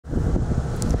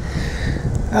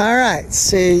Alright,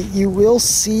 so you will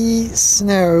see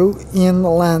snow in the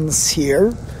lens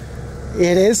here.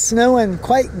 It is snowing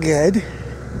quite good.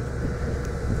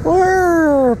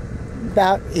 We're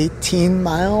about 18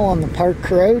 miles on the park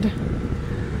road.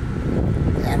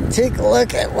 And take a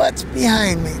look at what's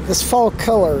behind me. This fall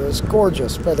color is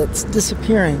gorgeous, but it's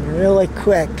disappearing really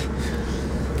quick.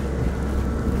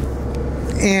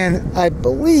 And I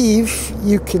believe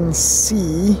you can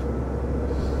see,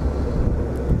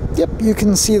 yep, you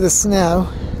can see the snow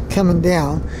coming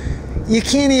down. You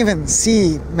can't even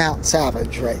see Mount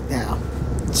Savage right now.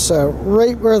 So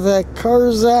right where the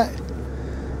car's at,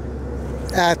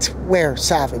 that's where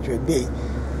Savage would be.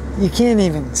 You can't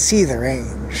even see the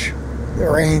range. The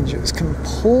range is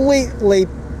completely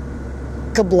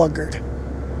kabluggered.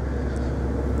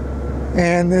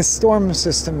 And this storm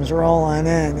system's rolling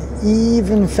in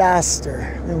even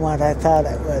faster than what I thought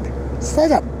it would. Is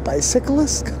that a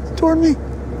bicyclist coming toward me?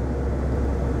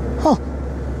 Huh.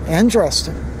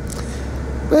 Interesting.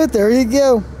 But there you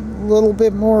go. A little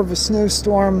bit more of a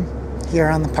snowstorm here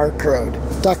on the park road.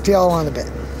 Talk to y'all in a bit.